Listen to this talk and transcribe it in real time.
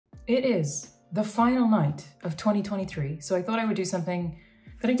It is the final night of 2023, so I thought I would do something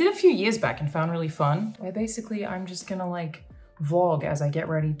that I did a few years back and found really fun. Where basically I'm just gonna like vlog as I get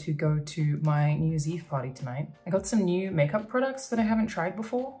ready to go to my New Year's Eve party tonight. I got some new makeup products that I haven't tried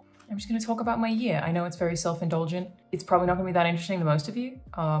before. I'm just gonna talk about my year. I know it's very self-indulgent. It's probably not gonna be that interesting to most of you,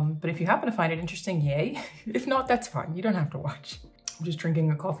 but if you happen to find it interesting, yay. If not, that's fine, you don't have to watch. I'm just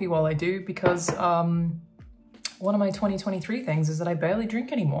drinking a coffee while I do because one of my 2023 things is that I barely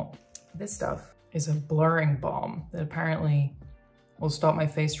drink anymore. This stuff is a blurring balm that apparently will stop my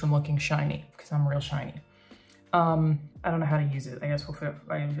face from looking shiny because I'm real shiny. I don't know how to use it. I guess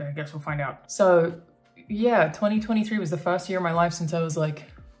we'll find out. So yeah, 2023 was the first year of my life since I was like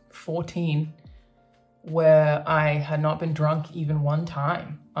 14 where I had not been drunk even one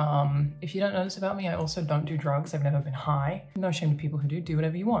time. If you don't know this about me, I also don't do drugs. I've never been high. No shame to people who do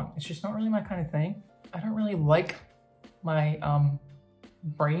whatever you want. It's just not really my kind of thing. I don't really like my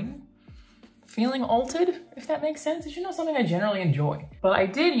brain feeling altered, if that makes sense. It's just not something I generally enjoy. But I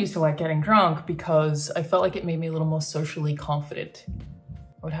did used to like getting drunk because I felt like it made me a little more socially confident.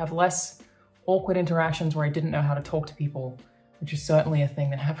 I would have less awkward interactions where I didn't know how to talk to people, which is certainly a thing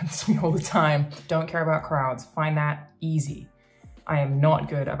that happens to me all the time. Don't care about crowds, find that easy. I am not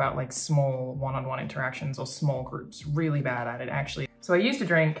good about like small one-on-one interactions or small groups, really bad at it actually. So I used to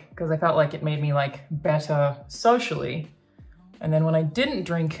drink because I felt like it made me like better socially. And then when I didn't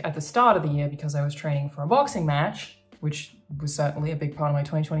drink at the start of the year because I was training for a boxing match, which was certainly a big part of my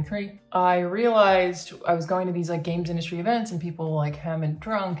 2023, I realized I was going to these like games industry events and people were like hammered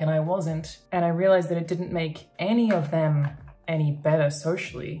drunk and I wasn't. And I realized that it didn't make any of them any better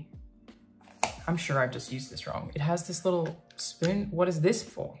socially. I'm sure I've just used this wrong. It has this little spoon. What is this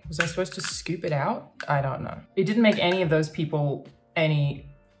for? Was I supposed to scoop it out? I don't know. It didn't make any of those people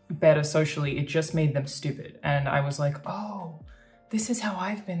any better socially. It just made them stupid. And I was like, oh, this is how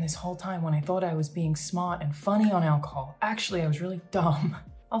I've been this whole time when I thought I was being smart and funny on alcohol. Actually, I was really dumb.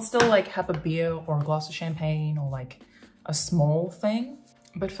 I'll still like have a beer or a glass of champagne or like a small thing.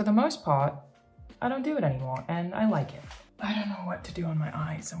 But for the most part, I don't do it anymore and I like it. I don't know what to do on my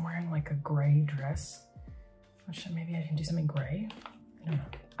eyes. I'm wearing like a gray dress. Maybe I can do something gray. I don't know.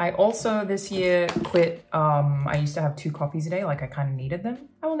 I also this year quit, I used to have 2 coffees a day, like I kind of needed them.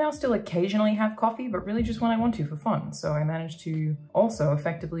 I will now still occasionally have coffee, but really just when I want to for fun. So I managed to also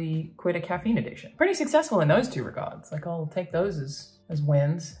effectively quit a caffeine addiction. Pretty successful in those 2 regards. Like I'll take those as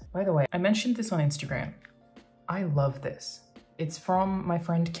wins. By the way, I mentioned this on Instagram. I love this. It's from my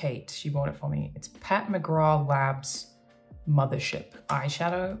friend Kate. She bought it for me. It's Pat McGraw Labs Mothership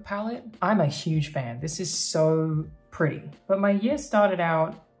eyeshadow palette. I'm a huge fan. This is so pretty. But my year started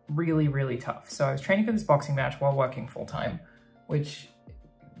out really, really tough. So I was training for this boxing match while working full time, which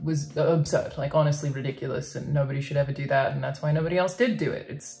was absurd, like honestly ridiculous, and nobody should ever do that. And that's why nobody else did do it.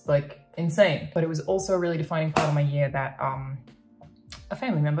 It's like insane. But it was also a really defining part of my year that a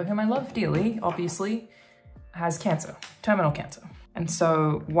family member whom I love dearly, obviously, has cancer, terminal cancer. And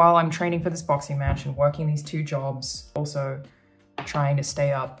so while I'm training for this boxing match and working these 2 jobs, also trying to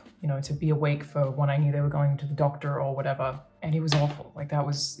stay up, you know, to be awake for when I knew they were going to the doctor or whatever. And it was awful. Like it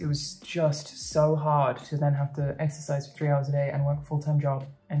was just so hard to then have to exercise for 3 hours a day and work a full-time job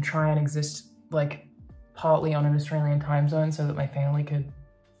and try and exist like partly on an Australian time zone so that my family could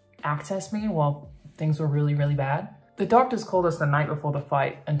access me while things were really, really bad. The doctors called us the night before the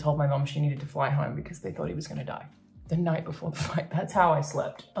fight and told my mom she needed to fly home because they thought he was gonna die. The night before the fight, that's how I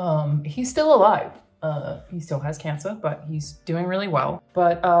slept. He's still alive. He still has cancer, but he's doing really well.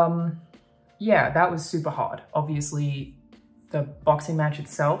 But yeah, that was super hard. Obviously, the boxing match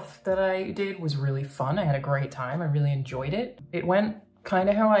itself that I did was really fun. I had a great time. I really enjoyed it. It went kind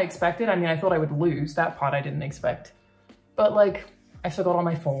of how I expected. I mean, I thought I would lose. That part I didn't expect. But like, I forgot all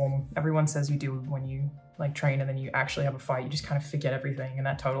my form. Everyone says you do when you like train and then you actually have a fight. You just kind of forget everything, and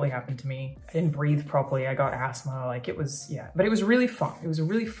that totally happened to me. I didn't breathe properly. I got asthma. Like it was, yeah. But it was really fun. It was a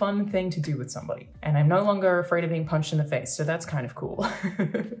really fun thing to do with somebody. And I'm no longer afraid of being punched in the face, so that's kind of cool.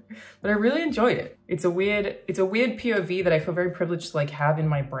 But I really enjoyed it. It's a weird POV that I feel very privileged to like have in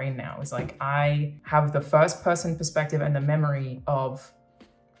my brain now. It's like I have the first person perspective and the memory of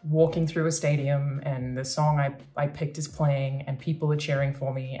walking through a stadium and the song I picked is playing and people are cheering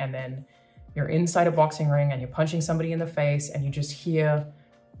for me, and then you're inside a boxing ring and you're punching somebody in the face and you just hear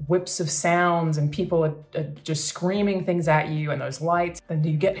whips of sounds and people are just screaming things at you and those lights, and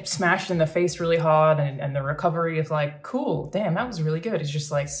you get smashed in the face really hard, and the recovery is like, cool, damn, that was really good. It's just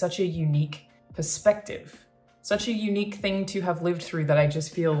like such a unique perspective, such a unique thing to have lived through that I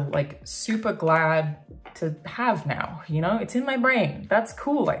just feel like super glad to have now, you know? It's in my brain. That's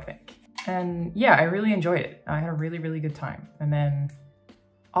cool, I think. And yeah, I really enjoyed it. I had a really, really good time. And then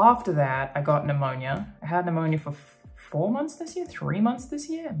After that, I got pneumonia. I had pneumonia for 4 months this year, 3 months this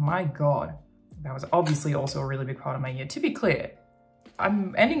year. My God, that was obviously also a really big part of my year. To be clear,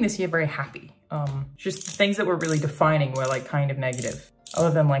 I'm ending this year very happy. Just the things that were really defining were like kind of negative.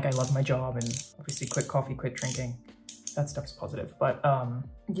 Other than like, I love my job and obviously quit coffee, quit drinking. That stuff's positive. But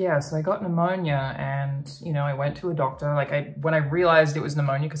yeah, so I got pneumonia and, you know, I went to a doctor. Like when I realized it was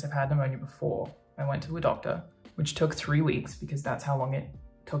pneumonia, because I've had pneumonia before, I went to a doctor, which took 3 weeks because that's how long it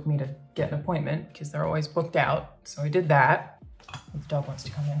took me to get an appointment because they're always booked out. So I did that. The dog wants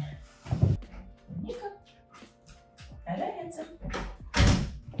to come in. Hello, handsome.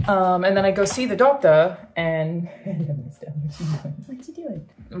 And then I go see the doctor and what's he doing?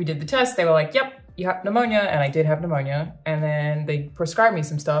 We did the test. They were like, yep, you have pneumonia. And I did have pneumonia. And then they prescribed me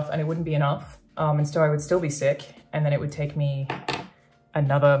some stuff and it wouldn't be enough. And so I would still be sick. And then it would take me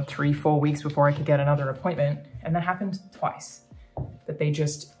another 3-4 weeks before I could get another appointment. And that happened twice, that they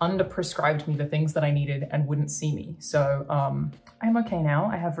just under-prescribed me the things that I needed and wouldn't see me. So I'm okay now.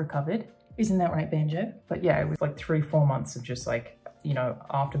 I have recovered. Isn't that right, Banjo? But yeah, it was like 3-4 months of just like, you know,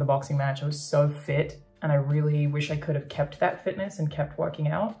 after the boxing match, I was so fit and I really wish I could have kept that fitness and kept working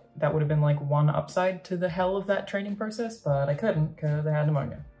out. That would have been like one upside to the hell of that training process, but I couldn't because I had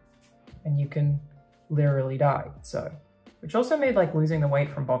pneumonia and you can literally die. So, which also made like losing the weight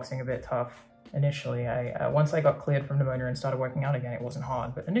from boxing a bit tough. Initially, once I got cleared from pneumonia and started working out again, it wasn't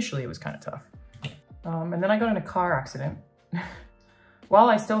hard, but initially it was kind of tough. And then I got in a car accident. While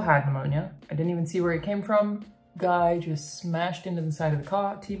I still had pneumonia, I didn't even see where it came from. Guy just smashed into the side of the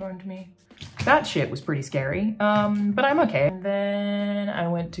car, T-boned me. That shit was pretty scary, but I'm okay. And then I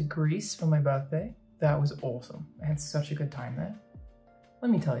went to Greece for my birthday. That was awesome. I had such a good time there. Let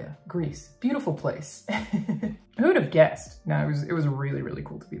me tell you, Greece, beautiful place. Who would have guessed? No, it was really, really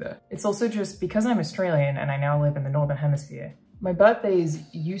cool to be there. It's also just because I'm Australian and I now live in the Northern Hemisphere, my birthdays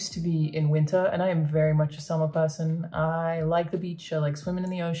used to be in winter and I am very much a summer person. I like the beach, I like swimming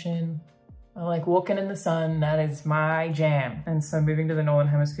in the ocean, I like walking in the sun, that is my jam. And so moving to the Northern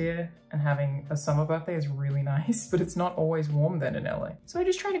Hemisphere and having a summer birthday is really nice, but it's not always warm then in LA. So I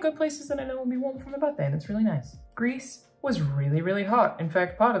just try to go places that I know will be warm for my birthday and it's really nice. Greece was really, really hot. In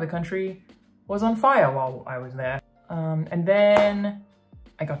fact, part of the country was on fire while I was there. And then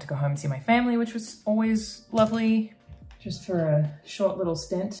I got to go home and see my family, which was always lovely. Just for a short little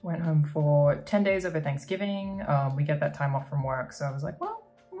stint. Went home for 10 days over Thanksgiving. We get that time off from work, so I was like, well,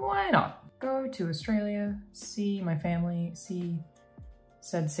 why not? Go to Australia, see my family, see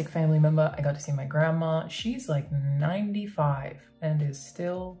said sick family member. I got to see my grandma. She's like 95 and is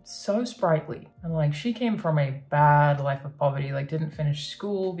still so sprightly. And like, she came from a bad life of poverty, like didn't finish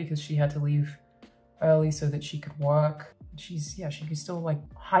school because she had to leave early so that she could work. Yeah, she can still like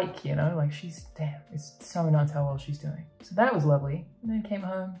hike, you know, like damn, it's so nuts how well she's doing. So that was lovely. And then came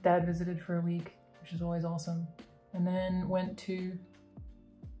home, dad visited for a week, which is always awesome. And then went to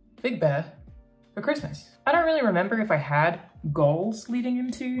Big Bear for Christmas. I don't really remember if I had goals leading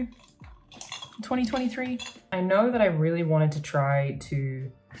into 2023. I know that I really wanted to try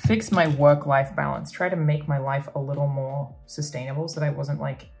to fix my work-life balance, try to make my life a little more sustainable so that I wasn't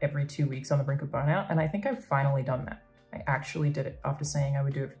like every 2 weeks on the brink of burnout. And I think I've finally done that. I actually did it after saying I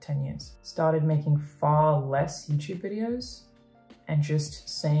would do it for 10 years. Started making far less YouTube videos and just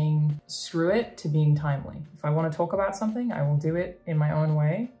saying screw it to being timely. If I want to talk about something, I will do it in my own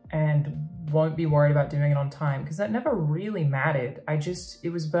way and won't be worried about doing it on time because that never really mattered.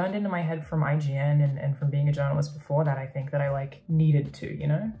 It was burned into my head from IGN and from being a journalist before that, I think, that I like needed to, you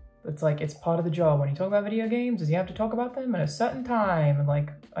know? It's like, it's part of the job. When you talk about video games, is you have to talk about them at a certain time. And like,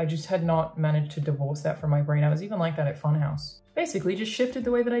 I just had not managed to divorce that from my brain. I was even like that at Funhouse. Basically just shifted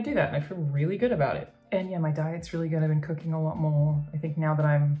the way that I do that and I feel really good about it. And yeah, my diet's really good. I've been cooking a lot more. I think now that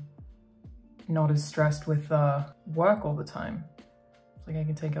I'm not as stressed with work all the time, it's like I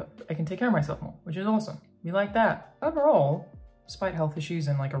can take care of myself more, which is awesome. We like that. Overall, despite health issues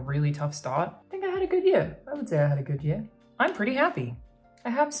and like a really tough start, I think I had a good year. I would say I had a good year. I'm pretty happy. I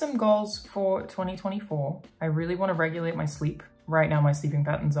have some goals for 2024. I really want to regulate my sleep. Right now, my sleeping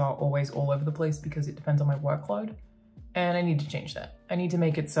patterns are always all over the place because it depends on my workload. And I need to change that. I need to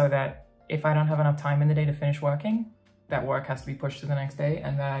make it so that if I don't have enough time in the day to finish working, that work has to be pushed to the next day,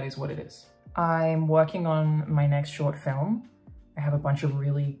 and that is what it is. I'm working on my next short film. I have a bunch of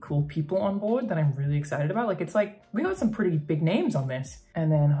really cool people on board that I'm really excited about. Like, it's like, we got some pretty big names on this,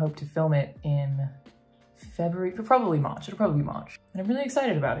 and then hope to film it in February, probably March. It'll probably be March. And I'm really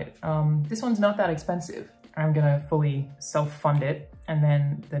excited about it. This one's not that expensive. I'm gonna fully self-fund it. And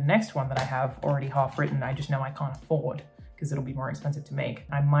then the next one that I have already half written, I just know I can't afford because it'll be more expensive to make.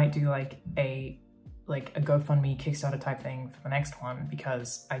 I might do like a like a GoFundMe Kickstarter type thing for the next one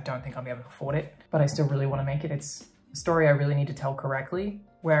because I don't think I'll be able to afford it, but I still really want to make it. It's a story I really need to tell correctly.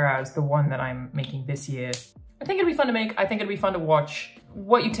 Whereas the one that I'm making this year, I think it'd be fun to make. I think it'd be fun to watch.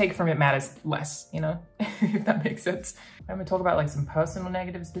 What you take from it matters less, you know, if that makes sense. I'm gonna talk about like some personal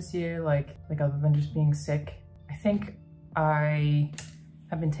negatives this year, like other than just being sick. I think I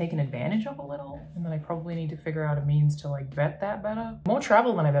have been taken advantage of a little, and then I probably need to figure out a means to like vet that better. More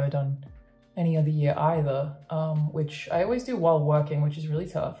travel than I've ever done any other year either, which I always do while working, which is really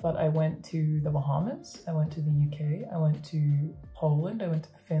tough. But I went to the Bahamas, I went to the UK, I went to Poland, I went to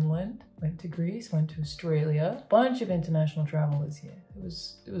Finland, went to Greece, went to Australia. Bunch of international travel this year. It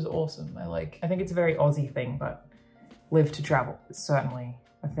was awesome. I think it's a very Aussie thing, but live to travel is certainly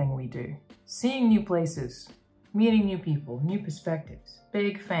a thing we do. Seeing new places, meeting new people, new perspectives.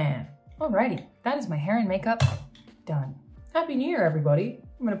 Big fan. Alrighty, that is my hair and makeup done. Happy New Year, everybody.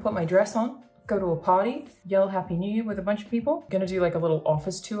 I'm gonna put my dress on, go to a party, yell Happy New Year with a bunch of people. Gonna do like a little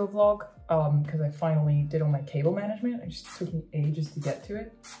office tour vlog because I finally did all my cable management. It just took me ages to get to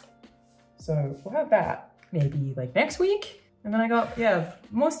it. So we'll have that maybe like next week. And then I got, yeah,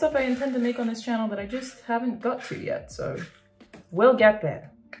 more stuff I intend to make on this channel that I just haven't got to yet. So we'll get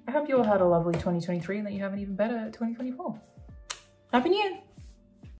there. I hope you all had a lovely 2023 and that you have an even better 2024. Happy New Year.